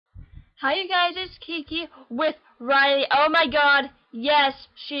Hi you guys, it's Kiki with Riley. Oh my god, yes,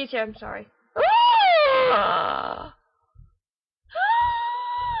 she's here, I'm sorry. There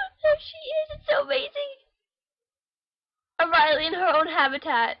she is, it's so amazing. A Riley in her own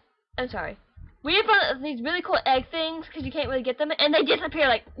habitat. I'm sorry. We found these really cool egg things, because you can't really get them, and they disappear,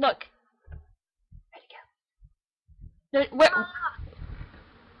 like, look. Where'd it go?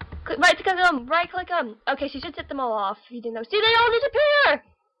 Right click them, right click them. Okay, she should set them all off, if you didn't know. See, they all disappear!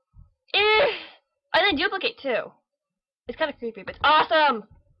 And they duplicate too. It's kind of creepy, but it's awesome.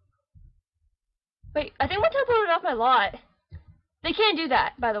 Wait, I think one teleported off my lot. They can't do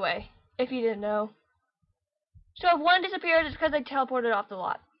that, by the way, if you didn't know. So if one disappeared, it's because they teleported off the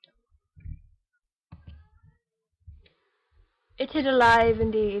lot. It is alive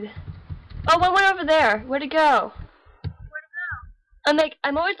indeed. Oh, one went over there. Where'd it go?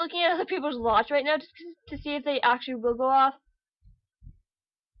 I'm always looking at other people's lots right now just to see if they actually will go off.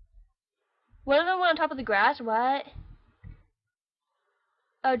 One of them went on top of the grass. What?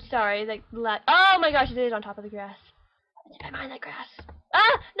 Oh, sorry. Like, oh my gosh, it is on top of the grass. I mind that grass.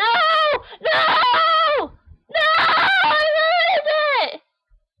 Ah! No! No! No! I ruined it!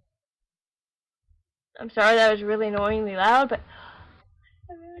 I'm sorry, that was really annoyingly loud, but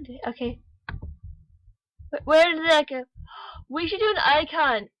I ruined it. Okay. Where did that go? We should do an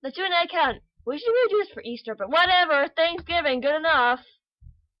icon. Let's do an icon. We should really do this for Easter, but whatever. Thanksgiving, good enough.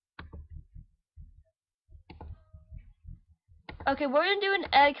 Okay, we're gonna do an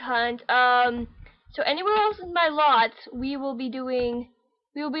egg hunt. So anywhere else in my lots, we will be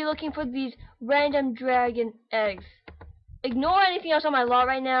looking for these random dragon eggs. Ignore anything else on my lot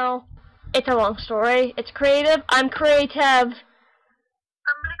right now. It's a long story. It's creative. I'm creative. I'm gonna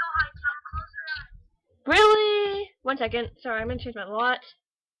go hide. Close your eyes. Really? 1 second. Sorry, I'm gonna change my lot.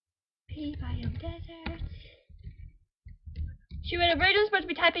 Biome Desert. She was originally supposed to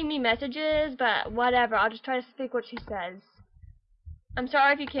be typing me messages, but whatever. I'll just try to speak what she says. I'm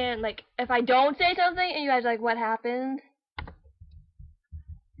sorry if you can't, like, if I don't say something and you guys are like, what happened?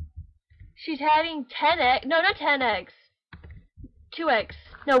 She's having 10 eggs. No, not 10 eggs. 2 eggs.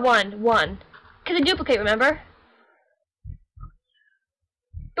 No, one. Because they duplicate, remember?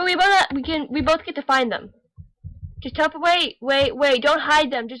 But we both get to find them. Just wait, don't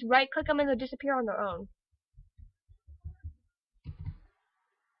hide them. Just right click them and they'll disappear on their own.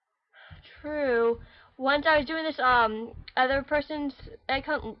 True. Once I was doing this other person's egg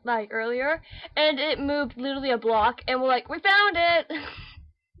hunt like earlier, and it moved literally a block, and we're like, we found it.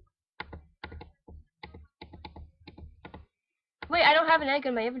 Wait, I don't have an egg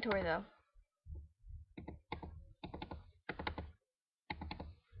in my inventory though.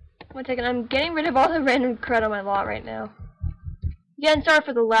 1 second, I'm getting rid of all the random crud on my lot right now. Again, sorry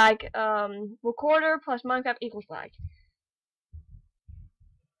for the lag. Recorder plus Minecraft equals lag.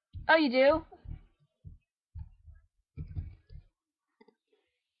 Oh, you do?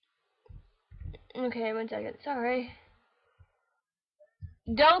 Okay, 1 second. Sorry.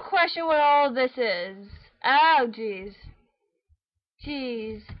 Don't question what all this is. Oh, jeez.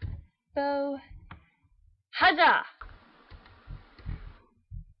 Jeez. Bo. Huzzah!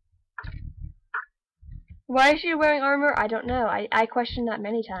 Why is she wearing armor? I don't know. I questioned that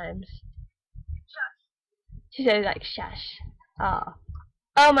many times. She said like, shush. Oh.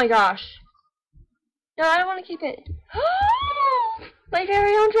 Oh my gosh. No, I don't want to keep it. My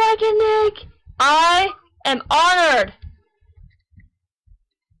very own dragon egg! I am honored!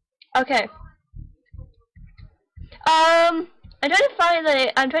 Okay. I'm trying to find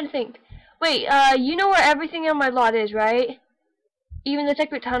I'm trying to think. Wait, you know where everything on my lot is, right? Even the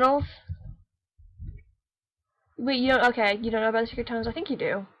secret tunnels? Wait, you don't, okay, you don't know about the secret tunnels? I think you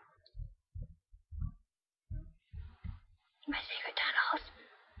do. My secret tunnels.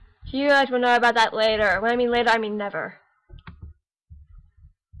 You guys will know about that later. When I mean later, I mean never.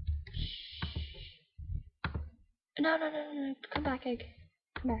 No. Come back, egg.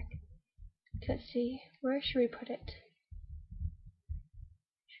 Come back. Let's see. Where should we put it?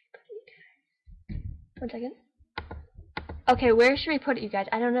 1 second. Okay, where should we put it, you guys?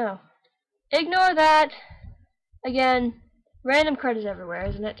 I don't know. Ignore that. Again, random crud is everywhere,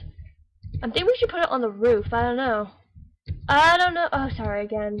 isn't it? I think we should put it on the roof. I don't know. Oh, sorry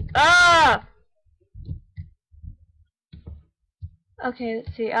again. Ah! Okay,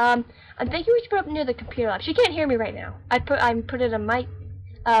 let's see. I'm thinking we should put it up near the computer lab. She can't hear me right now. I put it on mic.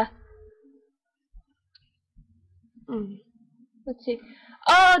 Let's see.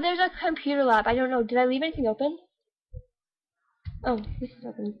 Oh, there's a computer lab. I don't know. Did I leave anything open? Oh, this is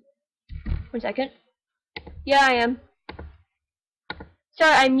open. 1 second. Yeah, I am.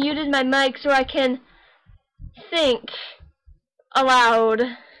 Sorry, I muted my mic so I can think aloud.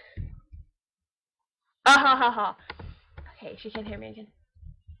 Ah ha ha ha. Okay, she can't hear me again.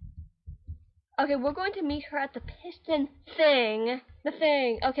 Okay, we're going to meet her at the piston thing. The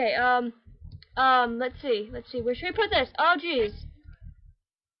thing. Okay, let's see. Where should we put this? Oh, jeez.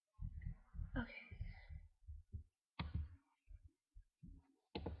 Okay.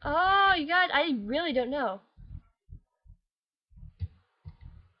 Oh, you guys, I really don't know.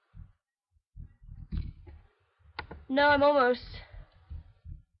 No, I'm almost.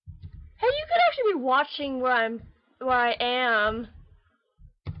 Hey, you could actually be watching where I am.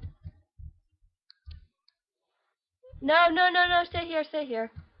 No, stay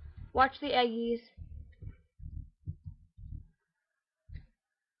here. Watch the eggies.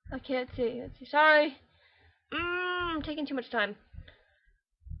 Okay, let's see. Sorry. I'm taking too much time.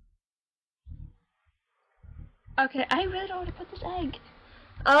 Okay, I really don't want to put this egg.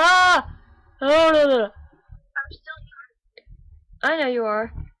 Ah! Oh, no. I'm still here. I know you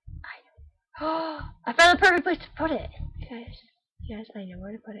are. I found the perfect place to put it. Guys, I know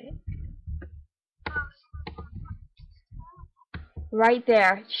where to put it. Right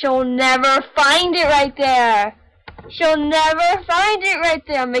there. She'll never find it right there.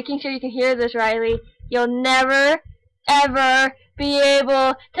 I'm making sure you can hear this, Riley. You'll never, ever be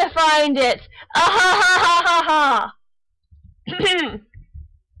able to find it. Ah ha ha ha ha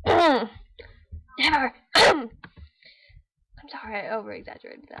ha. Never. I'm sorry, I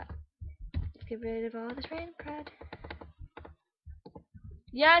over-exaggerated that. Let's get rid of all this random crud.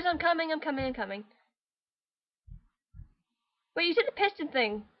 Yes, I'm coming. Wait, you said the piston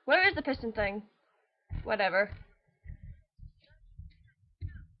thing. Where is the piston thing? Whatever.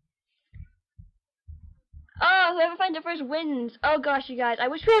 Oh, whoever finds it first wins. Oh gosh, you guys. I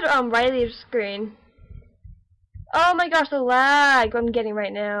wish we had Riley's screen. Oh my gosh, the lag I'm getting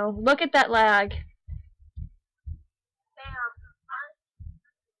right now. Look at that lag.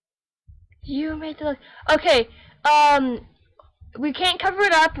 You made the lag. Okay, we can't cover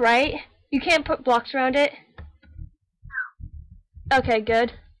it up, right? You can't put blocks around it? Okay,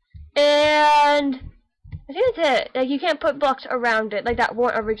 good. And I think that's it. Like, you can't put blocks around it, like that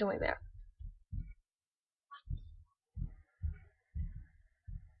weren't originally there.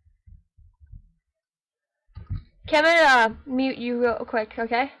 Can I mute you real quick,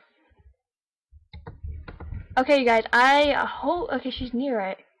 okay? Okay, you guys, I hope. Okay, she's near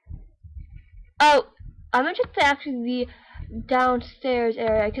it. Oh, I mentioned to actually the downstairs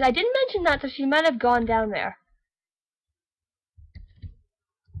area because I didn't mention that, so she might have gone down there.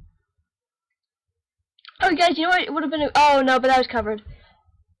 Oh, you guys, you know what? It would have been. Oh no, but that was covered.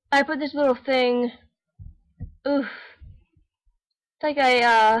 I put this little thing. Oof. It's like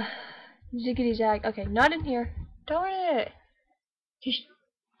a ziggity zag. Okay, not in here. Darn it.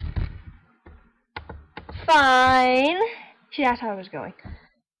 Fine. See, that's how I was going.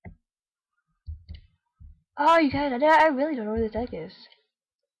 Oh, you guys, I really don't know where this egg is.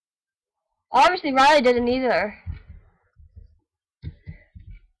 Obviously, Riley doesn't either.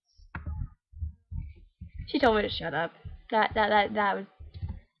 She told me to shut up. That was...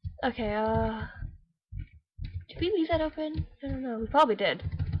 Okay, did we leave that open? I don't know. We probably did.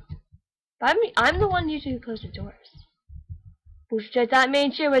 But I'm the one usually who closed the doors. Which, does that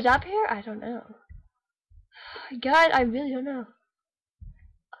mean she was up here? I don't know. God, I really don't know.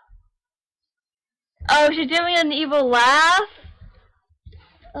 Oh, she's doing an evil laugh?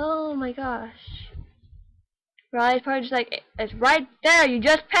 Oh my gosh. Riley's probably just like, it's right there, you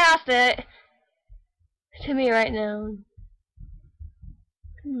just passed it. To me right now.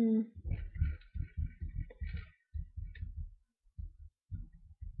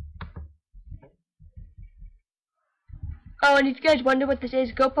 Oh, and if you guys wonder what this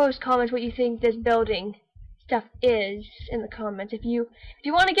is, go post comments what you think this building stuff is in the comments. If you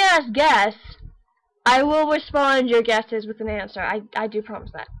want to guess. I will respond your guesses with an answer. I do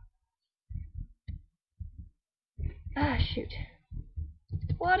promise that. Ah, shoot.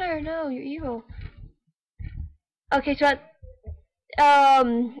 Water, no, you're evil. Okay, so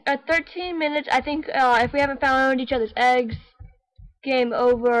at 13 minutes, I think if we haven't found each other's eggs, game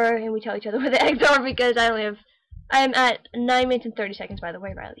over, and we tell each other where the eggs are because I'm at 9 minutes and 30 seconds, by the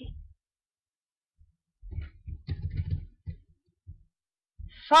way, Riley.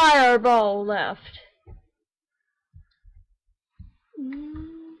 Fireball left.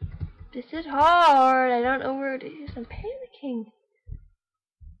 This is hard. I don't know where it is. I'm panicking.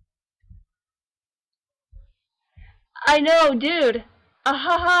 I know, dude.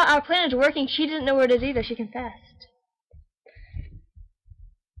 Ahaha, our plan is working. She doesn't know where it is either. She confessed.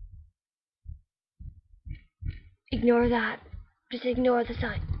 Ignore that. Just ignore the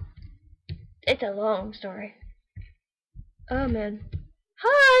sign. It's a long story. Oh, man.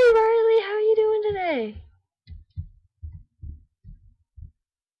 Hi, Riley. How are you doing today?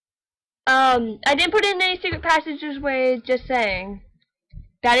 I didn't put in any secret passageways, just saying.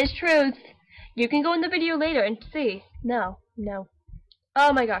 That is truth. You can go in the video later and see. No.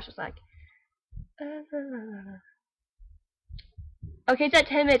 Oh my gosh, it's like... Okay, it's at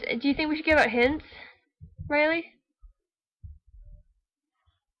 10 minutes. Do you think we should give out hints, Riley?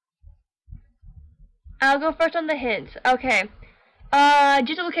 I'll go first on the hints. Okay.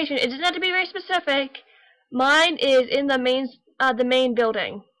 Just a location. It doesn't have to be very specific. Mine is in the main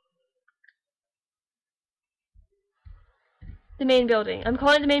building. The main building. I'm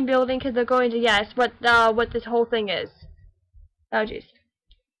calling it the main building because they're going to guess what this whole thing is. Oh jeez.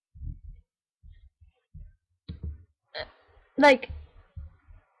 Like,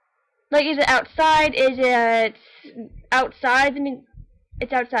 is it outside? Is it outside? I mean,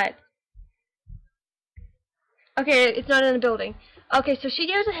 it's outside. Okay, it's not in the building. Okay, so she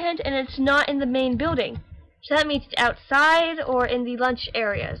gives a hint, and it's not in the main building. So that means it's outside or in the lunch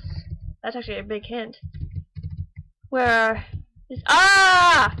areas. That's actually a big hint. Where is...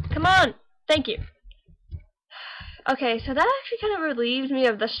 Ah! Come on! Thank you. Okay, so that actually kind of relieves me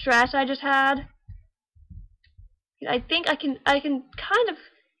of the stress I just had. I think I can kind of,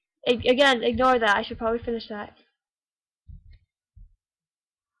 again, ignore that. I should probably finish that.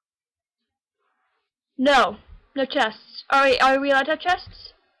 No chests. Are we allowed to have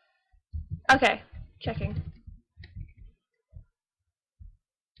chests? Okay, checking.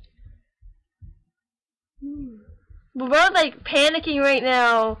 We're both like panicking right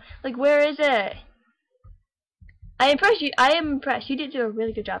now. Like, where is it? I am impressed. You did do a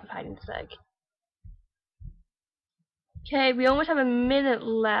really good job of hiding this egg. Okay, we almost have a minute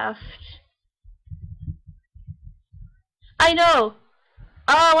left. I know.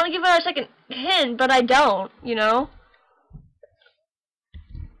 Oh, I want to give her a second hint, but I don't, you know?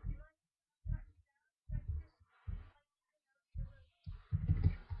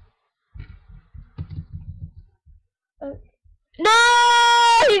 No!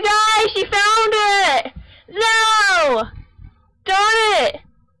 You guys, she found it! No! Darn it!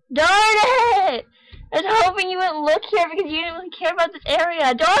 Darn it! I was hoping you wouldn't look here because you didn't really care about this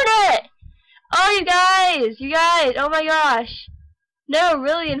area. Darn it! Oh, you guys, oh my gosh. No,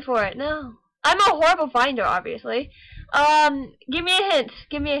 really in for it, no. I'm a horrible finder, obviously. Give me a hint.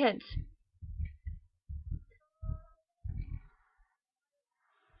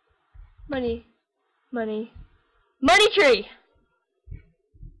 Money tree!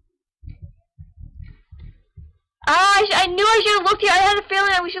 I knew I should have looked here. I had a feeling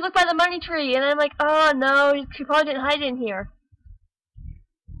that we should look by the money tree. And I'm like, oh no, she probably didn't hide it in here.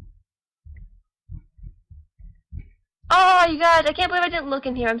 Oh, you guys, I can't believe I didn't look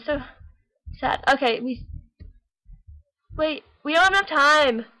in here. I'm so sad. Okay, wait, we don't have enough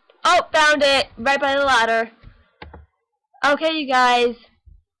time. Oh, found it. Right by the ladder. Okay, you guys.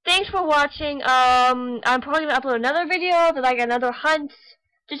 Thanks for watching. I'm probably going to upload another video, like another hunt,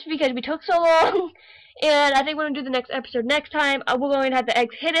 just because we took so long. And I think we're going to do the next episode next time. We're going to have the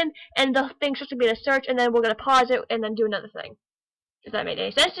eggs hidden, and the thing's supposed to be in a search, and then we're going to pause it, and then do another thing. If that made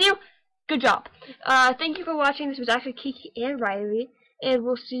any sense to you, good job. Thank you for watching. This was actually Kiki and Riley, and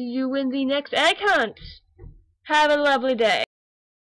we'll see you in the next egg hunt. Have a lovely day.